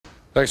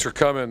Thanks for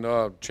coming.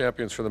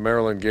 Champions for the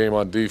Maryland game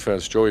on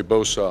defense. Joey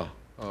Bosa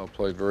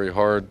played very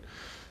hard,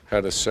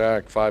 had a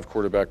sack, 5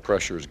 quarterback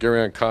pressures.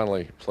 Garyon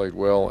Conley played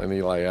well, and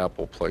Eli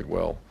Apple played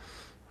well.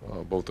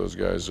 Both those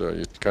guys,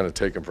 you kind of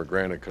take them for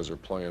granted because they're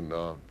playing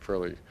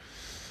fairly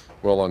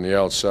well on the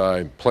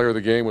outside. Player of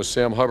the game was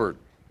Sam Hubbard.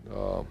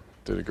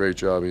 Did a great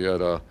job. He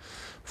had a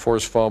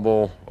forced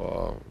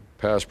fumble,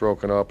 pass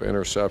broken up,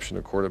 interception,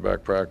 a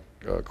quarterback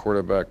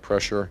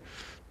pressure,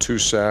 2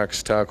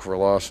 sacks, tackle for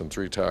loss, and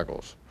 3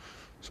 tackles.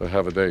 So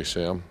have a day,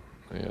 Sam.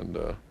 And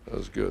that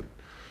was good.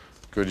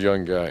 Good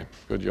young guy,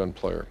 good young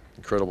player,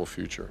 incredible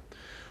future.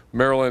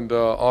 Maryland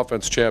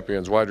offense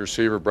champions, wide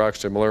receiver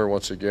Braxton Miller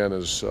once again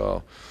is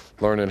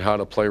learning how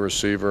to play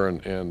receiver,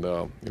 and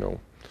you know,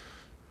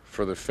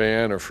 for the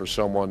fan or for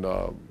someone,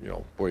 you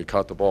know, boy, he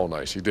caught the ball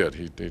nice. He did.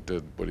 He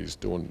did what he's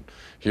doing.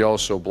 He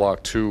also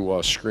blocked 2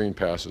 screen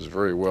passes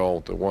very well.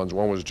 One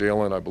was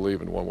Jalen, I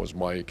believe, and one was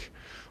Mike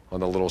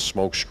on the little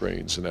smoke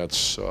screens, and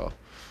that's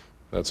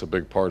a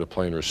big part of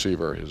playing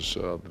receiver, is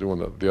doing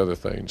the other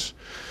things.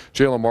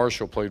 Jalen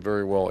Marshall played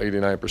very well,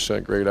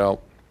 89% grade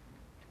out.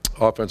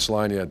 Offense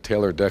line, you had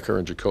Taylor Decker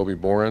and Jacoby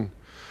Boren.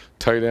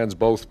 Tight ends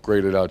both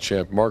graded out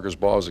champ. Marcus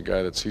Ball is a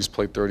guy he's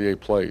played 38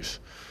 plays,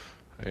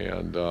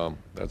 and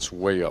that's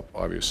way up,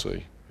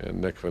 obviously. And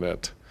Nick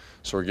Vanette.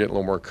 So we're getting a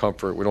little more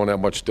comfort. We don't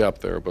have much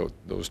depth there, but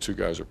those 2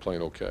 guys are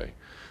playing okay.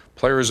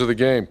 Players of the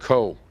game,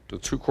 the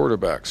 2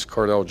 quarterbacks,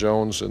 Cardell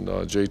Jones and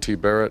JT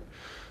Barrett.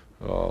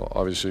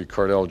 Obviously,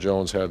 Cardell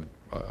Jones had,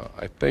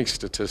 I think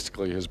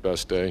statistically, his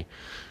best day.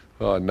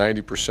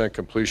 90%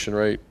 completion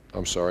rate.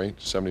 I'm sorry,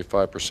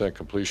 75%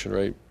 completion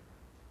rate,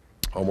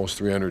 almost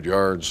 300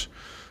 yards,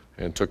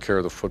 and took care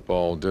of the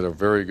football. Did a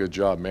very good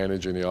job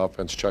managing the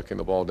offense, checking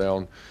the ball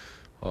down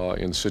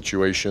in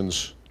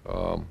situations,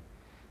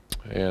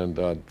 and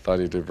thought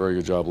he did a very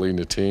good job leading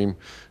the team.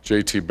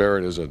 JT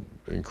Barrett is an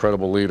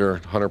incredible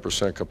leader,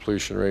 100%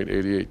 completion rate,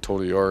 88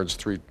 total yards,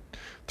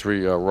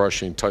 three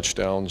rushing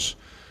touchdowns.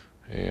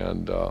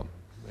 And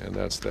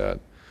that's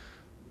that.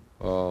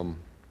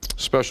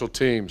 Special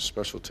teams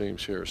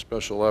here.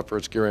 Special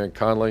efforts, Garyon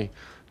Conley,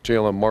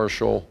 Jalen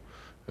Marshall,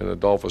 and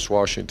Adolphus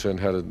Washington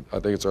had, I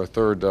think it's our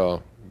third,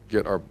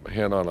 get our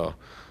hand on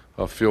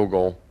a field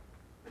goal.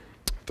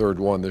 Third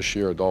one this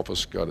year.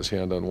 Adolphus got his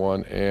hand on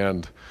one.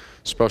 And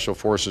Special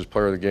Forces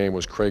player of the game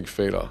was Craig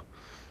Fada,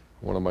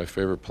 one of my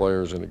favorite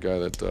players and a guy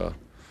that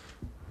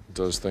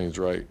does things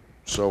right.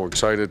 So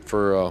excited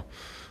for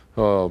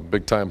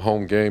big time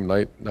home game,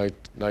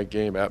 night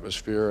game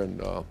atmosphere,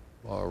 and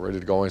ready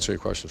to go answer any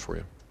questions for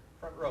you.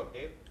 Front row,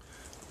 Dave.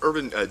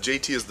 Irvin,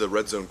 JT is the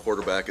red zone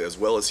quarterback as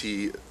well as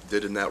he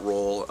did in that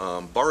role.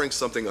 Barring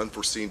something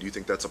unforeseen, do you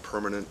think that's a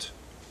permanent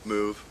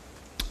move?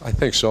 I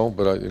think so,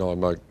 but I'm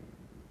not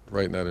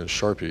writing that in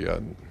Sharpie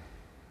yet.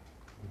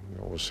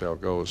 We'll see how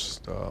it goes.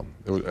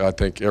 I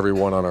think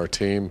everyone on our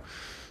team,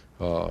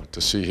 to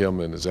see him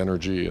and his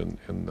energy, and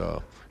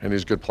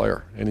he's a good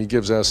player, and he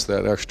gives us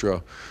that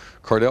extra.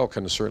 Cardell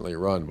can certainly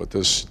run, but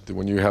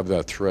when you have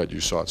that threat, you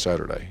saw it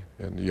Saturday,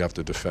 and you have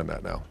to defend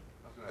that now.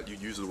 You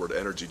use the word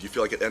energy. Do you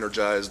feel like it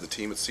energized the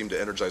team? It seemed to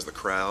energize the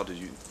crowd. Did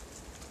you?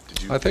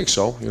 I think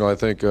so. I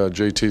think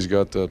JT's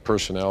got the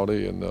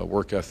personality and the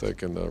work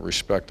ethic and the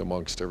respect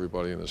amongst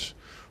everybody in this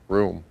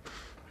room,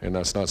 and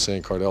that's not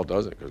saying Cardell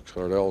doesn't, because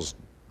Cardell's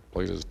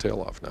played his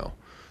tail off now.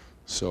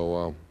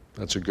 So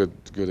that's a good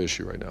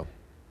issue right now.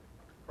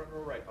 Front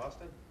row right,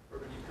 Austin.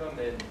 Urban, you've come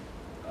in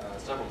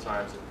several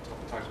times and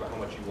talked about how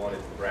much you wanted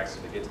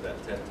Braxton to get to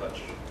that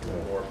 10-touch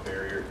or more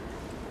barrier.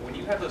 When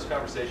you have those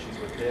conversations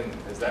with him,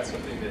 is that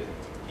something that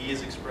he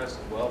has expressed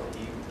as well, that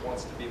he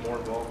wants to be more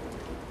involved?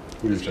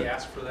 What do you Does he think?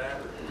 ask for that?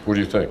 What do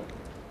you think?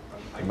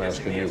 I'm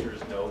guessing the answer is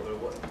no, but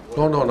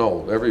what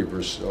No.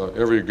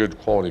 Every good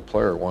quality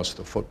player wants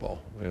the football,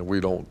 and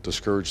we don't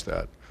discourage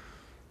that.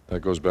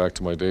 That goes back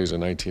to my days in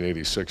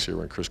 1986 here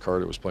when Chris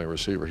Carter was playing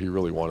receiver. He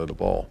really wanted the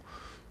ball.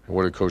 And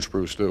what did Coach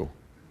Bruce do?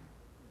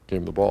 Gave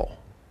him the ball.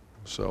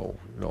 So,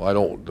 we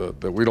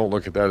don't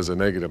look at that as a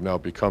negative. Now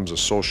it becomes a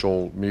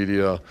social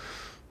media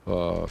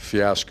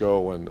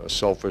fiasco and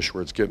selfish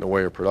where it's getting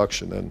away of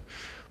production.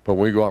 But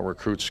when we go out and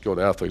recruit skilled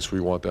athletes,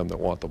 we want them that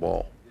want the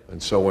ball.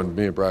 And so when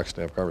me and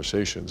Braxton have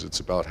conversations, it's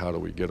about how do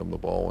we get him the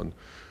ball and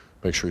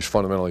make sure he's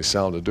fundamentally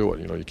sound to do it.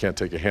 You can't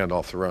take a hand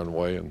off the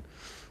runway and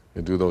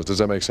do those. Does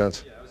that make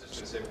sense? Yeah, I was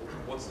just going to say,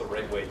 what's the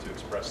right way to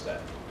express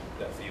that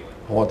feeling?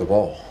 I want the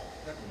ball.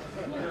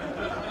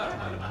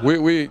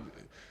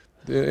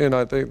 And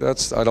I think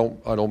I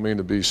don't mean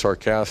to be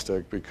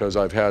sarcastic, because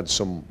I've had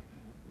some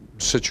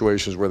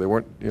situations where they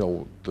weren't,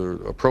 the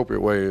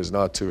appropriate way is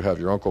not to have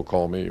your uncle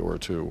call me or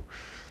to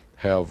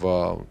have,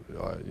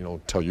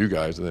 tell you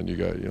guys, and then you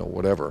guys,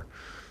 whatever.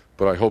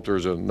 But I hope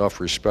there's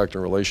enough respect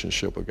and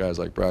relationship with guys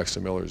like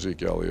Braxton Miller,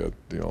 Zeke Elliott,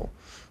 the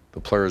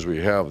players we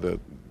have, that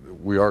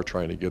we are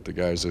trying to get the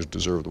guys that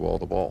deserve the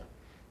ball.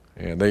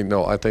 And they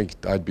know. I think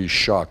I'd be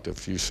shocked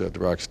if you said,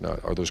 Braxton,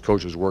 are those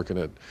coaches working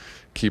at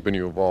keeping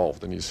you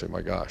involved? And you say,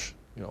 my gosh,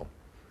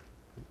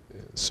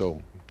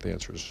 So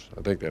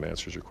I think that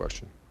answers your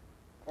question.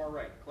 Far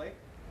right, Clay.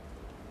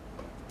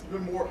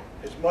 been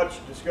as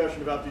much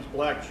discussion about these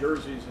black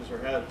jerseys as there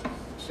has, it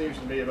seems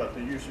to me, about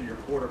the use of your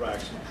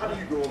quarterbacks. How do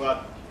you go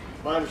about,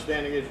 my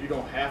understanding is you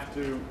don't have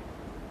to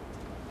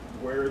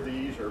wear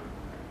these, or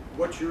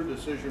what's your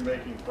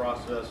decision-making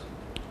process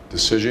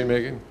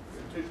Decision-making?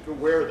 to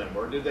wear them?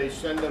 Or did they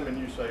send them and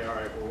you say, all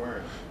right, we're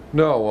wearing them?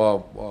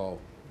 No,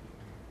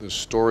 the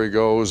story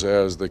goes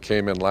as they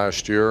came in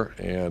last year,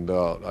 and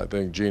I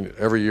think Gene,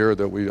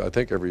 I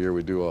think every year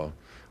we do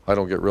I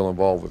don't get real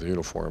involved with the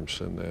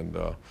uniforms, and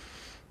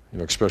you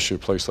know, especially a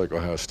place like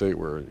Ohio State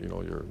where, you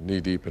know, you're knee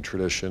deep in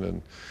tradition.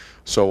 And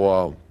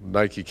so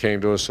Nike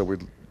came to us and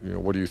said, you know,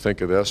 what do you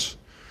think of this?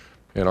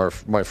 And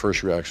my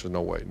first reaction,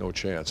 no way, no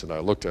chance. And I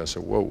looked at it and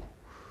said, whoa.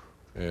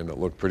 And it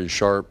looked pretty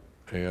sharp.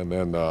 And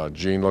then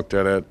Gene looked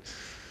at it,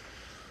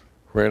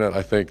 ran it.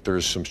 I think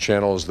there's some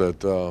channels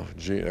that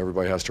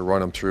everybody has to run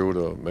them through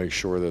to make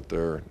sure that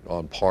they're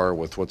on par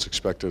with what's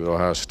expected at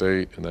Ohio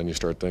State. And then you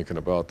start thinking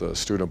about the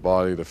student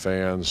body, the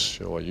fans,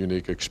 you know, a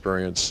unique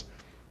experience,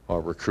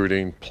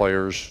 recruiting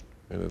players,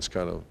 and it's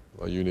kind of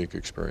a unique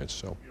experience.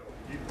 So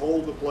You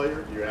polled the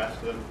players, you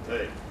asked them,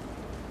 hey.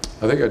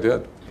 I think I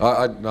did.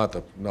 Not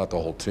the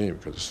whole team,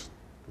 because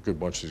a good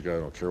bunch of these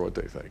guys don't care what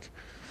they think.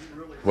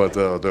 But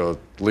the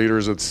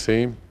leaders of the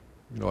team,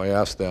 you know, I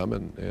asked them,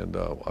 and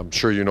I'm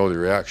sure you know the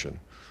reaction.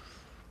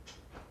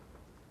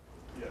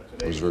 Yeah,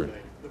 It was very,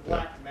 the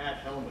black mat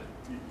helmet,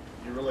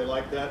 you really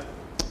like that?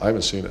 I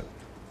haven't seen it.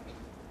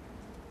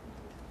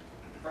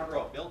 Front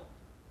row, Bill.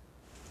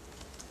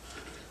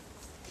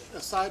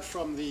 Aside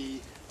from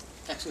the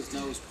X's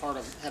and O's part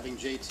of having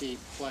JT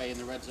play in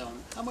the red zone,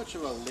 how much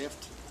of a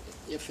lift,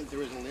 if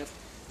there is a lift,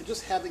 and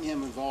just having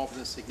him involved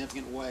in a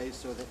significant way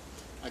so that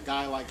a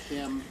guy like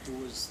him, who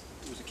was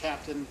a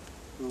captain,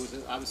 who was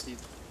obviously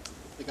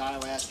the guy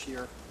last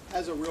year,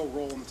 has a real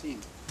role in the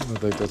team? I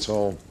think that's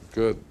all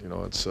good. You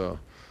know,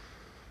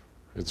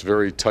 it's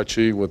very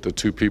touchy with the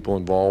two people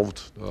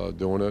involved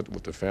doing it,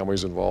 with the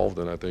families involved,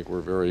 and I think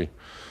we're very,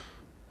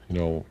 you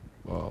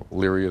know,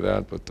 leery of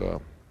that.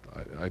 But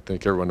I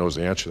think everyone knows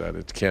the answer to that.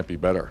 It can't be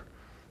better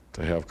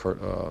to have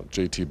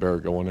JT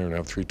Barrett go in there and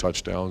have 3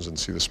 touchdowns and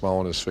see the smile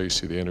on his face,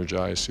 see the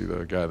energized, see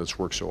the guy that's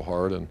worked so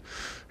hard and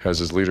has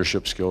his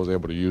leadership skills,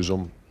 able to use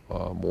them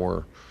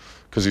more,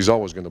 because he's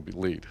always going to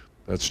lead.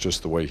 That's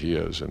just the way he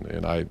is.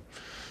 And I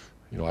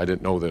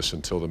didn't know this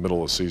until the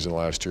middle of the season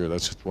last year.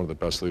 That's one of the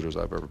best leaders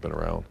I've ever been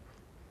around.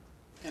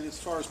 And as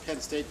far as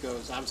Penn State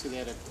goes, obviously they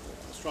had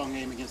a strong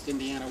game against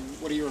Indiana.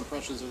 What are your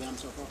impressions of them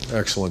so far?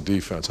 Excellent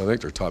defense. I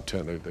think they're top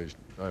 10.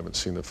 I haven't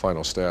seen the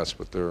final stats,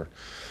 but they're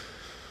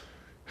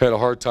had a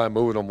hard time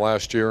moving them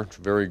last year.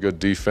 Very good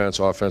defense.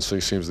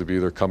 Offensively seems to be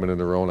they're coming in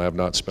their own. I have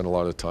not spent a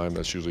lot of time.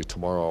 That's usually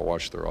tomorrow. I'll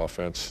watch their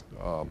offense.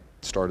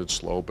 Started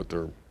slow, but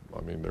they're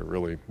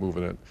really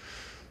moving it.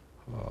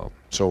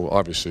 So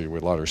obviously,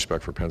 with a lot of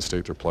respect for Penn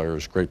State, their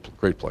players,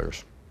 great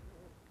players.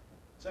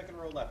 Second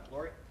row left,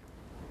 Lori.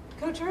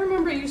 Coach, I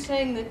remember you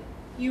saying that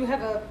you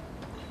have a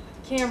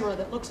camera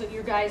that looks at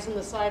your guys in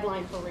the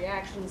sideline for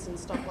reactions and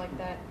stuff like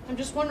that. I'm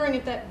just wondering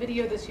if that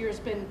video this year has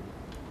been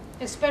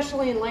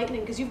especially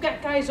enlightening, because you've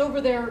got guys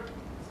over there,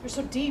 they're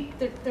so deep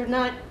that they're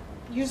not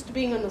used to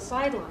being on the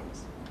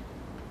sidelines.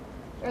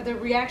 Are the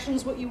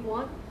reactions what you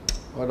want?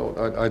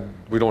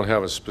 We don't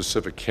have a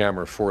specific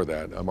camera for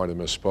that. I might have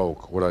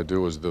misspoke. What I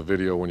do is the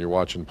video, when you're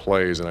watching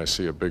plays and I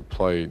see a big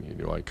play, you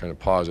know, I kind of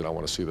pause it. I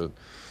want to see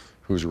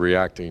who's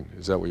reacting.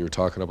 Is that what you're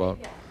talking about?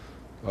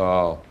 Yeah.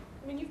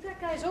 I mean, you've got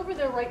guys over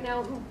there right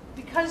now who,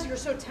 because you're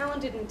so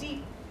talented and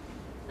deep,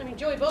 I mean,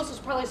 Joey Bosa's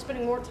probably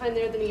spending more time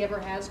there than he ever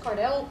has.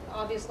 Cardell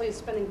obviously is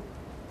spending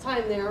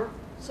time there.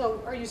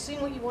 So are you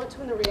seeing what you want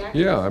to in the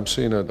reactions? Yeah, I'm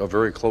seeing a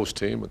very close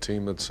team, a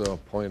team that's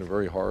playing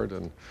very hard,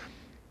 and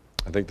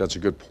I think that's a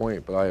good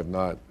point, but I have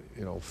not,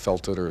 you know,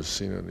 felt it or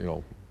seen it. You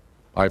know,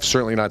 I've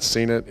certainly not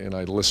seen it, and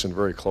I listen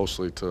very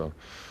closely to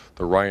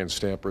the Ryan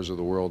Stampers of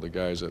the world, the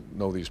guys that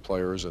know these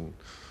players and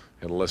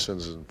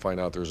listens and find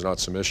out there's not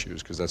some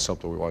issues, because that's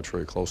something we watch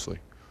very closely.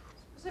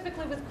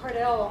 Specifically with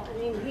Cardell, I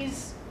mean,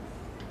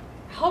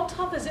 how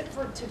tough is it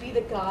to be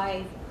the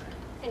guy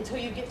until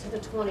you get to the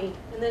 20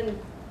 and then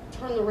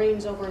turn the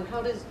reins over, and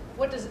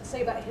what does it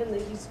say about him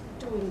that he's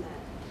doing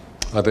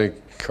that? I think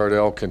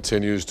Cardell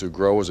continues to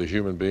grow as a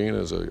human being,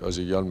 as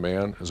a young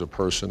man, as a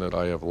person that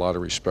I have a lot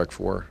of respect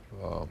for.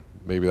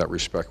 Maybe that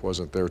respect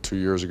wasn't there 2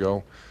 years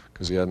ago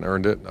because he hadn't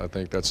earned it. I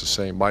think that's the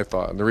same. My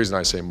thought, and the reason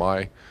I say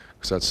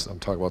because I'm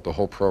talking about the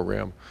whole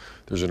program.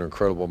 There's an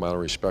incredible amount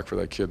of respect for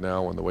that kid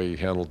now, and the way he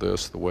handled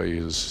this, the way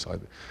he's.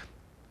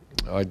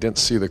 I didn't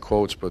see the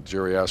quotes, but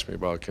Jerry asked me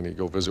about, can he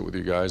go visit with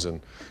you guys?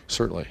 And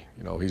certainly,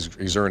 you know,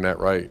 he's earned that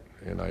right,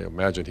 and I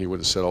imagine he would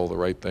have said all the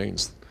right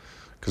things.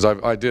 Because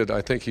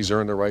I think he's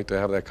earned the right to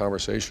have that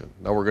conversation.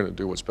 Now we're going to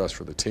do what's best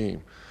for the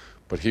team,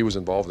 but he was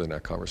involved in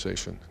that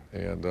conversation.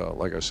 And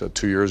like I said,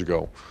 2 years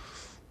ago,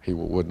 he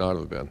would not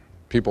have been.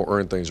 People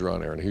earn things around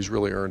there, and he's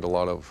really earned a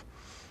lot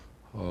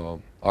of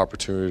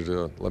opportunity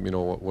to let me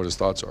know what his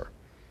thoughts are.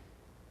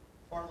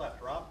 Far left,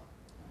 Rob.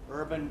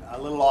 Urban,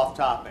 a little off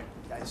topic.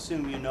 I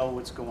assume you know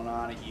what's going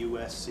on at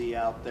USC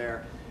out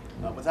there.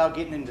 Without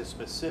getting into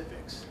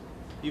specifics,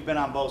 You've been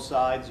on both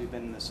sides. You've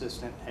been an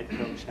assistant head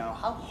coach now.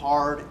 How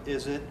hard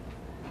is it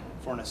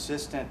for an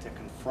assistant to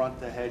confront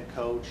the head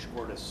coach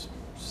or to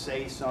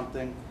say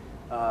something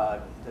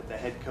that the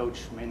head coach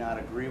may not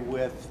agree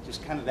with?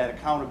 Just kind of that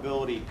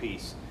accountability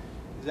piece.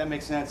 Does that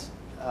make sense?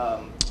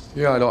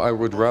 Yeah, I know. I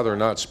would rather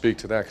not speak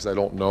to that because I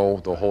don't know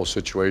the whole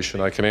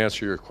situation. I can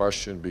answer your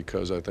question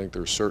because I think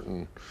there's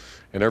certain,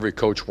 and every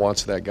coach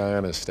wants that guy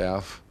on his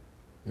staff.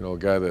 You know, a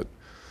guy that,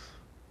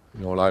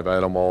 you know, and I've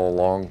had them all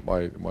along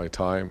my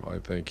time. I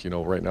think, you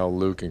know, right now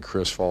Luke and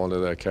Chris fall into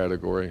that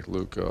category.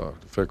 Luke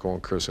Fickle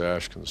and Chris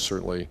Ashkin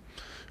certainly.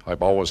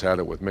 I've always had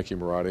it with Mickey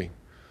Marotti.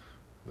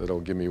 That'll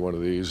give me one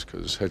of these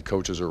because head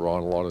coaches are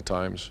wrong a lot of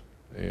times,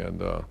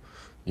 and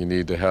you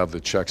need to have the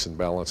checks and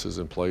balances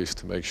in place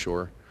to make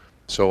sure.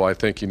 So I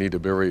think you need to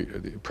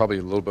probably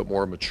a little bit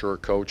more mature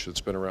coach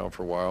that's been around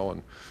for a while,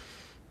 and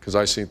because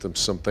I seen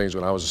some things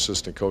when I was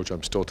assistant coach,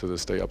 I'm still to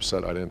this day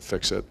upset I didn't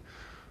fix it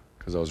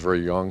because I was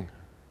very young,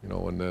 you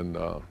know. And then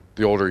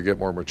the older you get,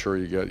 more mature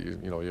you get. You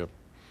know,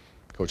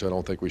 Coach, I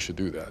don't think we should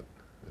do that.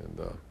 And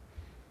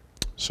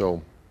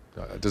so,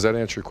 does that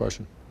answer your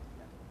question?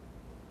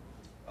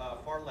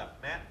 Far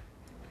left,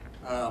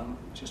 Matt.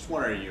 Just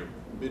wondering, you're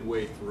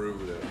midway through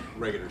the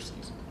regular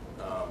season.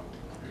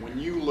 When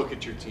you look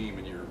at your team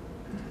and you're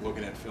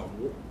looking at film,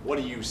 what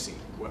do you see?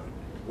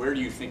 Where do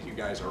you think you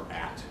guys are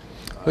at?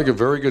 I think a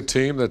very good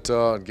team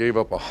that gave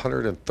up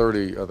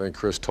 130, I think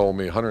Chris told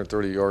me,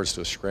 130 yards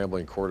to a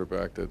scrambling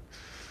quarterback that,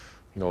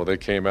 you know, they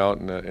came out,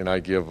 and I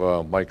give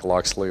Mike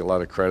Loxley a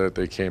lot of credit.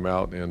 They came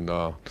out and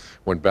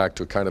went back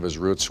to kind of his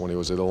roots when he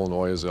was at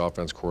Illinois as the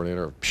offense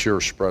coordinator,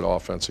 pure spread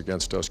offense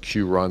against us,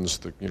 Q runs.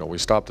 You know, we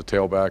stopped the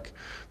tailback.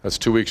 That's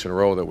 2 weeks in a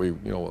row that we, you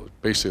know,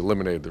 basically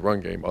eliminated the run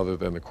game other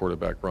than the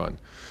quarterback run.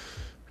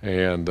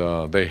 And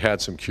they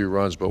had some Q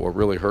runs, but what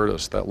really hurt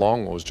us, that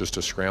long one was just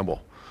a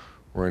scramble.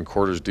 We're in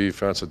quarters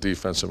defense, a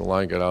defensive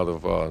line got out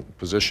of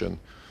position,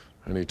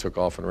 and he took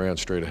off and ran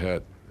straight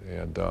ahead.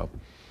 And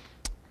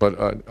but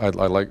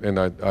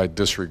I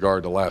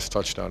disregard the last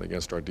touchdown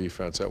against our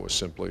defense. That was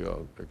simply a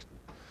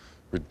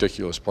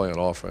ridiculous play on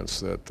offense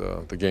that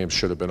the game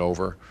should have been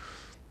over.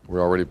 The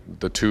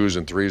 2s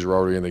and 3s were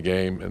already in the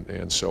game,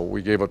 and so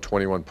we gave up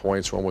 21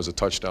 points. One was a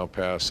touchdown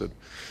pass that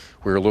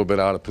we were a little bit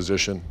out of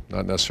position,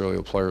 not necessarily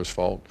the player's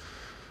fault.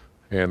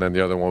 And then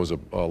the other one was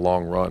a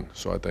long run.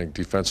 So I think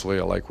defensively,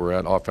 I like where we're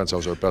at. Offense, that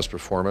was our best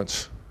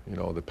performance. You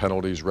know, the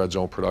penalties, red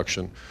zone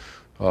production.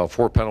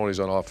 4 penalties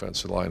on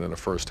offensive line in the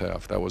first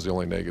half. That was the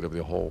only negative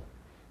the whole,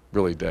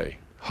 really, day.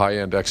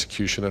 High-end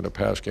execution in the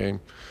pass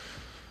game.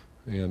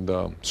 And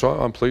so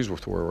I'm pleased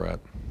with where we're at.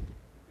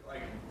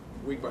 Like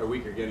week by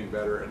week, you're getting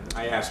better. And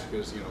I ask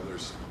because, you know,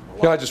 there's a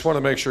lot. Yeah, I just want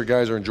to make sure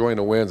guys are enjoying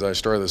the wins. I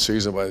started the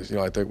season by, you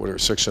know, I think we're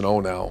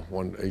 6-0 now,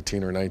 won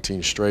 18 or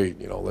 19 straight.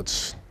 You know,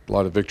 a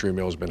lot of victory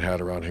meals been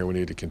had around here. We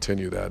need to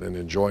continue that and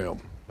enjoy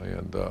them.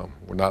 And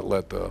we're not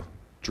let the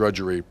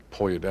drudgery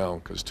pull you down,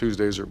 because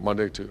Tuesdays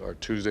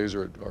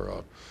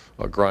are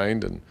a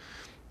grind, and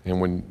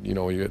when, you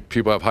know,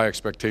 people have high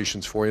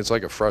expectations for you. It's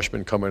like a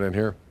freshman coming in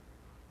here.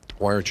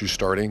 Why aren't you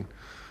starting?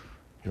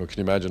 You know, can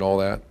you imagine all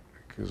that?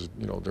 Because,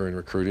 you know, during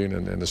recruiting,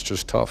 and it's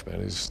just tough,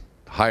 man. These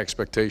high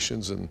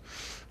expectations, and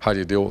how do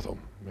you deal with them?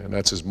 And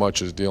that's as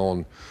much as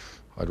dealing.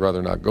 I'd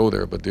rather not go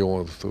there, but dealing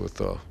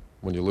with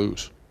when you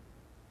lose.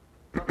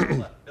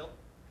 Left, Bill.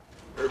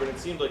 Urban, it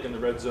seemed like in the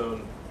red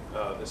zone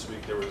this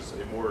week there was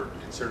a more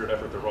concerted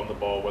effort to run the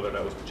ball, whether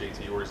that was with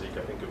JT or Zeke.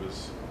 I think it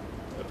was,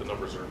 if the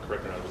numbers are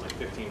correct or not, it was like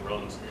 15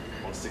 runs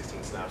on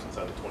 16 snaps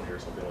inside the 20 or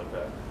something like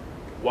that.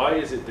 Why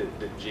is it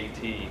that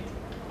JT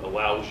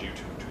allows you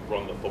to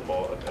run the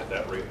football at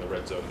that rate in the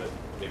red zone that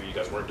maybe you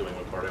guys weren't doing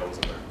when Cardale was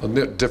in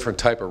there? A different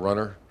type of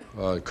runner.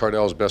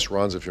 Cardale's best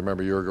runs, if you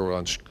remember a year ago, were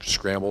on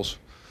scrambles.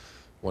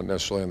 Wasn't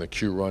necessarily on the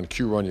Q run.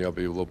 Q run, you have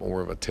to be a little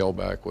more of a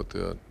tailback with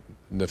the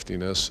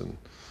niftiness and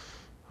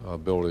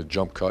ability to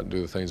jump cut and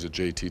do the things that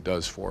JT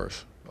does for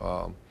us.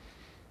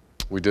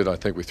 I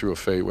think we threw a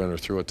fade winner,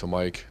 threw it to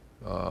Mike,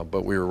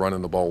 but we were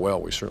running the ball well.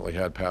 We certainly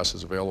had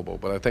passes available,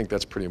 but I think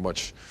that's pretty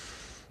much,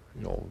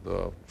 you know,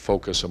 the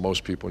focus of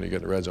most people when you get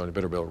in the red zone. You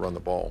better be able to run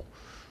the ball,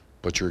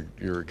 but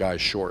you're a guy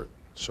short.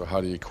 So how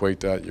do you equate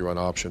that? You run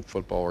option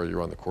football or you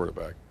run the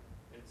quarterback?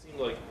 It seemed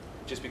like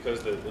just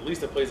because at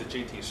least the plays that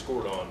JT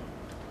scored on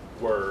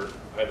were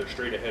either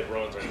straight ahead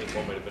runs, or I think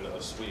one might have been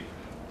a sweep.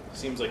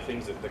 Seems like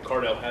things that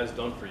Cardale has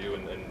done for you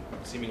and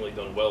seemingly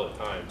done well at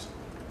times.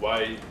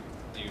 Why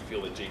do you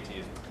feel that JT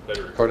is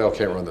better? Cardale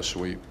can't run the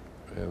sweep,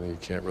 and he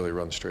can't really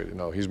run straight.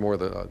 No, he's more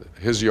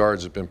his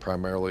yards have been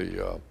primarily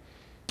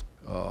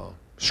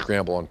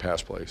scramble on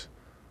pass plays.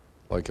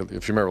 Like if you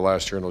remember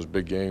last year in those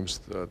big games,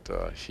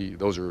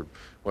 that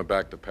went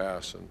back to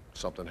pass and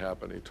something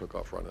happened, he took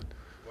off running.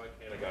 Why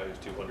can't a guy who's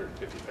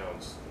 250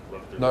 pounds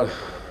run through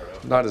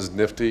the Not as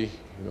nifty,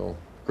 you know.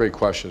 Great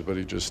questions, but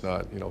he's just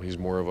not. You know, he's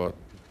more of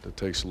it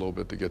takes a little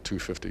bit to get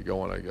 250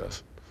 going, I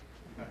guess.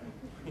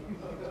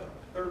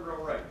 Third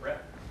row right,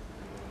 Brett.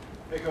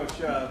 Hey, Coach.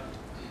 We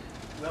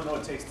all know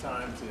it takes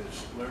time to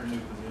learn a new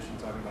position,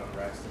 talking about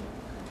Braxton.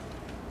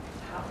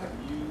 how have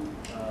you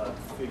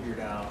figured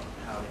out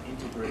how to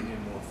integrate him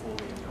more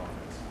fully in the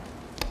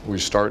offense? We're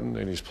starting,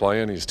 and he's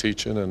playing, he's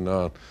teaching, and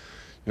you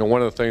know,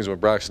 one of the things when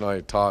Braxton and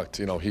I talked,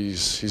 you know,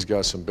 he's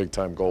got some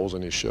big-time goals,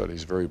 and he should.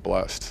 He's very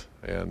blessed,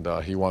 and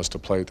he wants to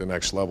play at the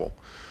next level.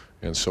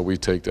 And so we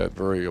take that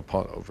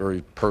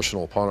very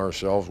personal upon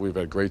ourselves. We've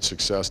had great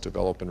success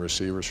developing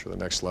receivers for the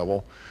next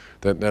level.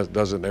 That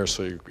doesn't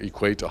necessarily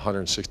equate to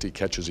 160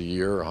 catches a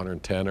year or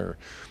 110, or,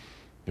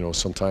 you know,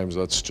 sometimes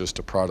that's just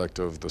a product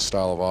of the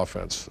style of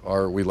offense.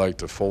 We like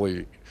to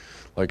fully,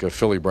 like a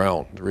Philly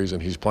Brown, the reason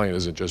he's playing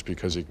isn't just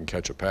because he can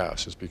catch a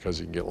pass. It's because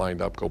he can get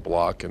lined up, go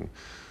block, and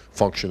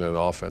function in an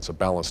offense, a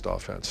balanced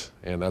offense.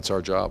 And that's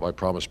our job. I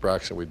promised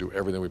Braxton we'd do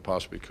everything we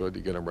possibly could to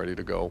get him ready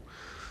to go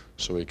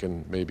so he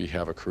can maybe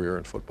have a career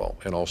in football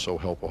and also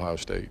help Ohio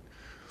State.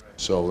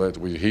 So that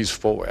he's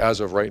full,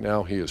 as of right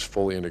now, he is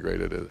fully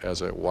integrated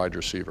as a wide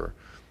receiver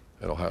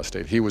at Ohio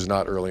State. He was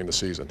not early in the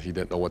season. He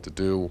didn't know what to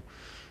do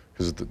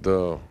because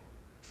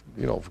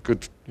you know,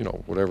 good, you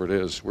know, whatever it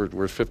is, we're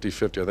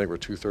 50-50. I think we're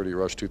 230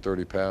 rush,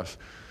 230 pass,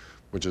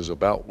 which is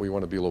about, we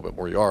want to be a little bit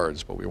more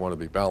yards, but we want to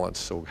be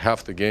balanced. So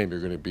half the game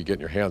you're going to be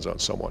getting your hands on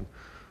someone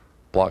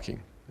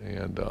blocking,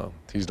 and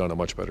he's done a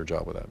much better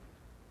job with that.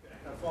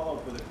 A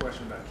follow-up with a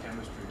question about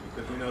chemistry,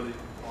 because we know that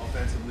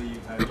offensively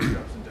you've had your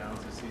ups and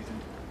downs this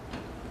season.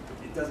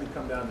 It doesn't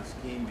come down to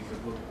scheme, because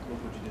look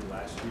what you did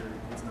last year.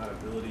 It's not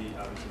ability.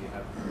 Obviously, you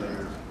have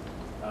players.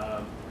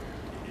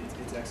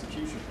 It's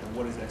execution. And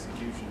what is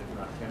execution if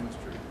not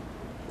chemistry?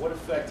 What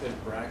effect has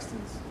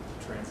Braxton's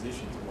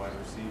transition to wide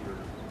receiver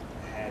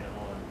had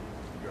on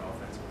your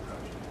offensive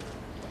production?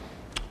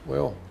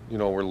 Well, you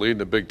know, we're leading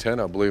the Big Ten,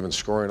 I believe, in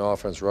scoring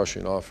offense,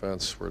 rushing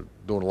offense. We're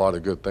doing a lot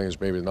of good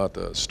things, maybe not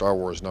the Star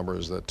Wars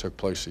numbers that took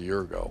place a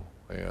year ago.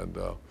 And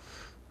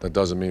that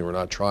doesn't mean we're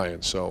not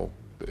trying. So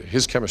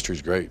his chemistry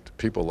is great.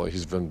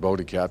 He's been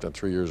Bodie captain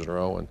 3 years in a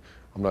row, and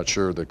I'm not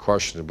sure the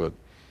question, but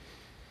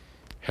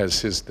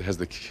has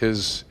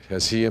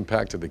he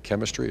impacted the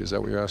chemistry? Is that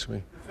what you're asking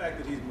me? The fact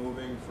that he's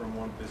moving from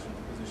one position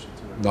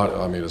to another.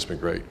 Not, I mean, it's been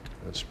great.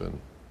 It's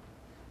been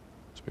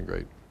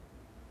great.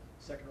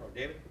 Second row,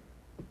 David?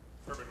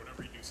 Urban,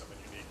 whenever you do something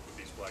unique with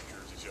these black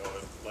jerseys, you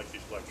always, like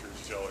these black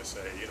jerseys, you always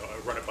say, you know,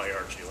 run it by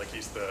Archie. Like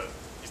he's the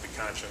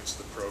conscience,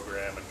 the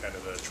program, and kind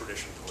of the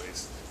tradition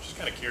police. Just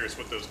kind of curious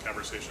what those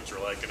conversations are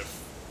like, and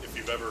if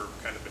you've ever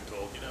kind of been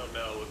told, you know,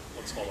 no,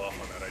 let's hold off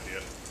on that idea.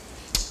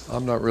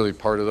 I'm not really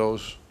part of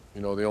those.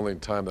 You know, the only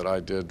time that I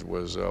did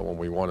was when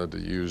we wanted to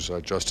use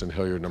Justin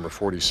Hilliard, number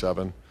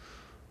 47,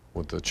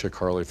 with the Chick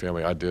Harley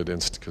family. I did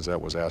because that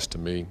was asked to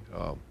me.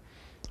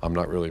 I'm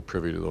not really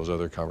privy to those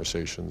other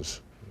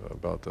conversations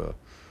about the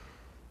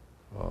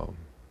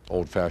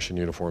old-fashioned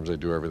uniforms. They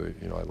do everything.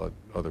 You know, I let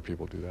other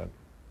people do that.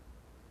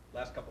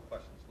 Last couple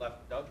questions.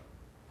 Left, Doug?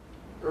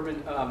 Urban,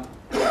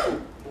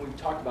 when we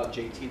talked about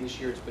JT this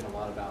year, it's been a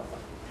lot about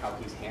like, how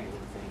he's handling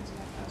things and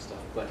that kind of stuff.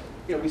 But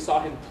you know, we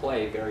saw him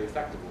play very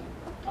effectively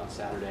on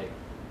Saturday.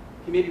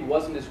 He maybe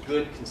wasn't as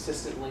good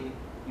consistently,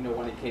 you know,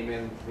 when he came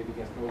in maybe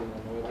against Northern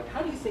Illinois. Like,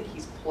 how do you think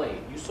he's played?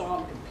 You saw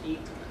him compete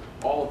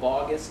all of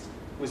August.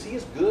 Was he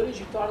as good as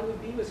you thought he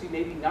would be? Was he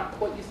maybe not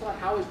quite you thought?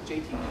 How has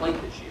JT played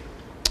this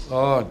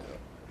year?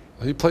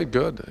 He played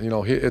good. You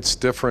know, it's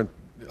different.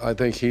 I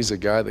think he's a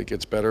guy that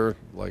gets better,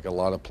 like a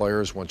lot of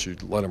players, once you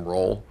let him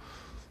roll.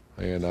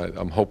 And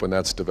I'm hoping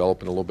that's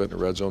developing a little bit in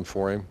the red zone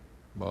for him.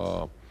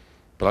 But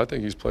I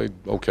think he's played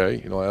okay.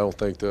 You know, I don't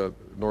think the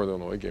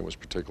Northern Illinois game was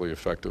particularly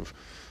effective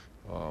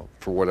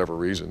for whatever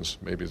reasons.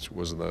 Maybe it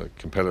wasn't the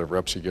competitive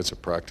reps he gets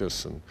at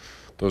practice, and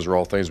those are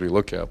all things we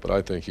look at. But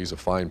I think he's a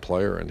fine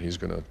player, and he's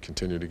going to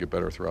continue to get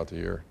better throughout the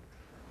year.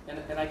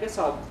 And I guess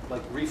I'll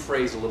like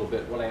rephrase a little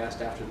bit what I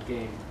asked after the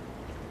game.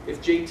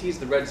 If JT's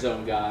the red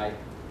zone guy,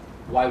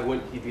 why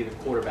wouldn't he be the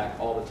quarterback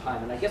all the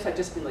time? And I guess I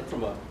just mean like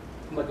from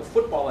a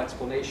football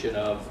explanation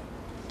of,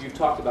 you've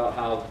talked about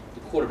how the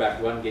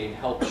quarterback run game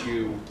helps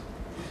you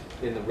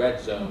in the red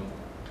zone,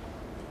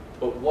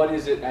 but what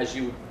is it as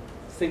you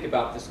think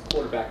about this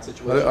quarterback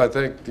situation? I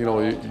think, you know,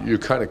 you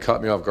kind of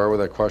caught me off guard with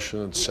that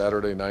question on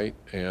Saturday night,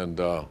 and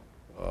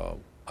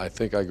I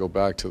think I go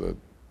back to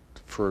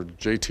for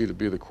JT to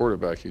be the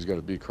quarterback, he's got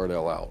to beat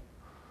Cardell out.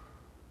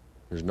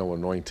 There's no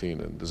anointing,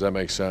 and does that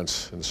make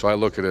sense? And so I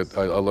look at it,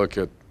 I look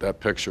at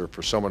that picture.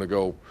 For someone to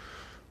go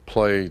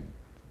play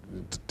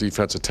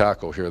defensive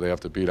tackle here, they have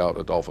to beat out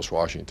Adolphus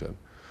Washington.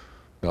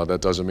 Now, that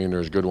doesn't mean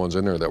there's good ones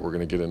in there that we're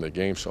going to get in the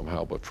game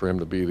somehow, but for him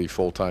to be the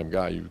full-time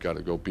guy, you've got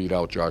to go beat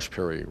out Josh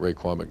Perry,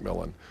 Raekwon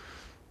McMillan,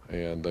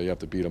 and you have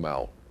to beat them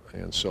out.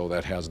 And so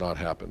that has not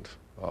happened.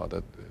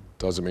 That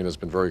doesn't mean it's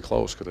been very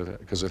close,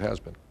 because it has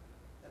been.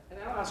 And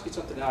I'll ask you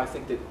something now I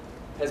think that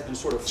has been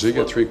sort of... Does he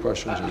get 3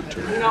 questions or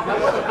 2? You know, I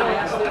wasn't going to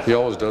ask this. He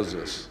always does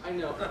this. I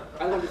know.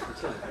 I learned it from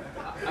Tim.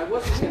 I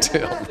wasn't going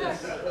to ask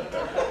this.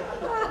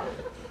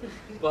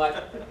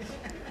 But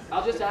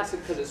I'll just ask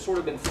it because it's sort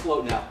of been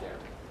floating out there.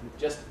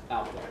 Just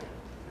out there.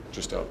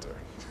 Just out there.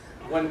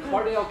 When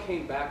Cardale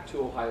came back to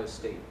Ohio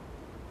State,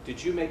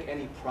 did you make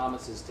any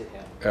promises to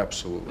him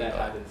Absolutely that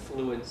not. have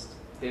influenced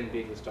him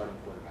being the starting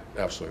quarterback?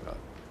 Absolutely not.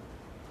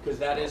 Because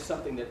that is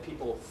something that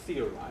people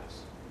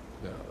theorize.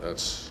 Yeah,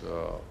 that's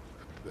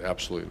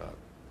absolutely not.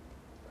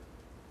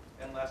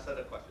 And last set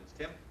of questions.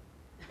 Tim?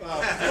 Sorry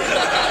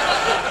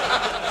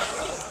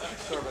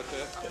about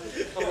that.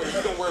 Oh, are you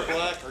gonna wear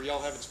black, or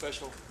y'all having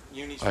special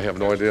unis? I have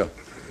no idea.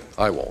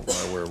 I won't.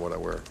 I wear what I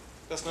wear.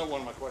 That's not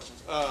one of my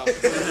questions.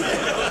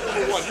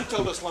 Number one, you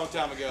told us a long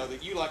time ago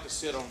that you like to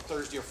sit on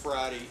Thursday or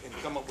Friday and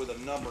come up with a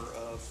number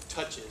of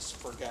touches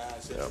for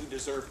guys Yeah. who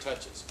deserve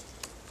touches.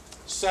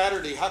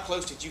 Saturday, how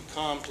close did you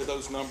come to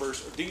those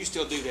numbers, or do you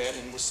still do that?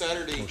 And was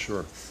Saturday, Oh,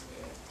 sure.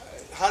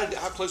 how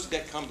close did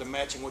that come to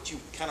matching what you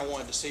kind of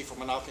wanted to see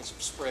from an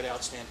offensive spread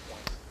out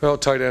standpoint? Well,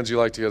 tight ends, you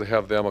like to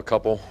have them a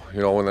couple,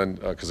 and then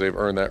because they've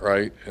earned that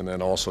right. And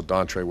then also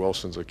Dontre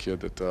Wilson's a kid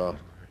that,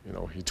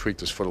 he tweaked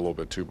his foot a little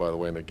bit too, by the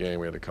way, in the game.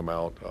 We had to come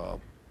out.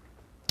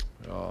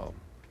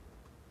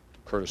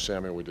 Curtis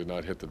Samuel, we did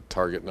not hit the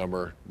target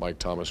number. Mike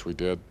Thomas, we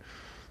did.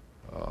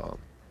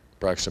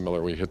 Braxton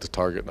Miller, we hit the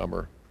target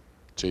number.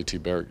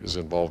 JT Barrett's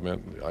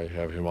involvement, I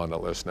have him on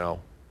that list now.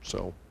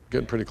 So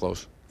getting pretty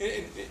close.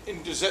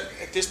 And does that,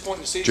 at this point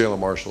in the season? Jalen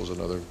Marshall's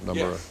another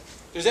number. Yeah.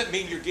 Does that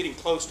mean you're getting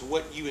close to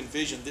what you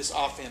envisioned this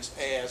offense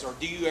as, or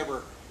did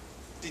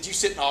you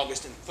sit in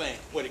August and think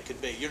what it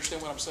could be? You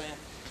understand what I'm saying?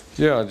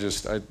 Yeah, I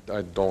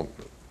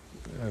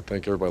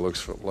think everybody looks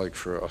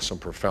for some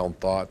profound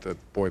thought that,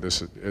 boy,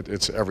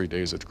 it's every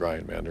day's a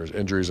grind, man. There's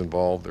injuries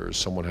involved.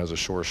 Someone has a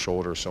sore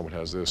shoulder, someone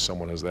has this,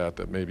 someone has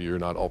that maybe you're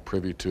not all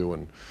privy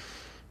to,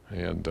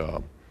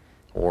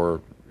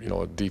 or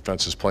a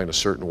defense is playing a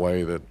certain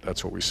way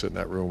that's what we sit in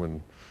that room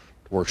and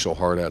work so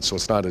hard at. So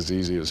it's not as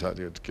easy as how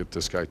to get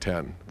this guy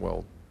 10.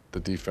 Well,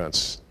 the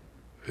defense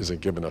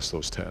isn't giving us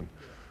those 10.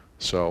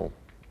 So,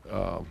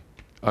 to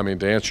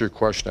answer your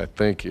question, I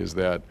think is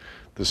that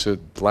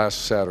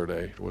last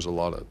Saturday was a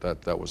lot of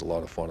that was a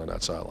lot of fun on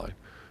that sideline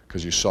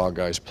because you saw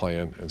guys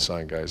playing and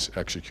saw guys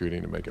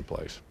executing and making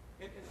plays.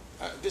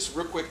 Just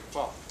real quick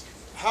follow.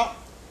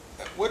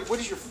 What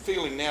is your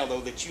feeling now,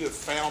 though, that you have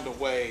found a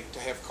way to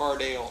have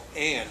Cardale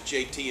and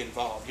JT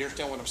involved? You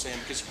understand what I'm saying?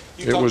 Because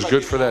It was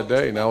good for that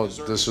day. Now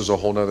this is a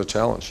whole nother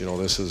challenge.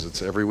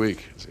 It's every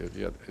week.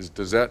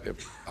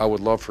 I would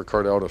love for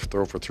Cardale to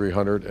throw for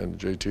 300 and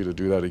JT to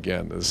do that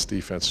again. This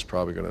defense is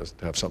probably going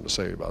to have something to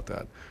say about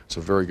that. It's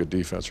a very good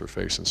defense we're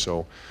facing.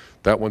 So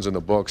that one's in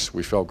the books.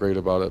 We felt great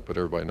about it, but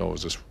everybody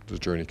knows the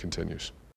journey continues.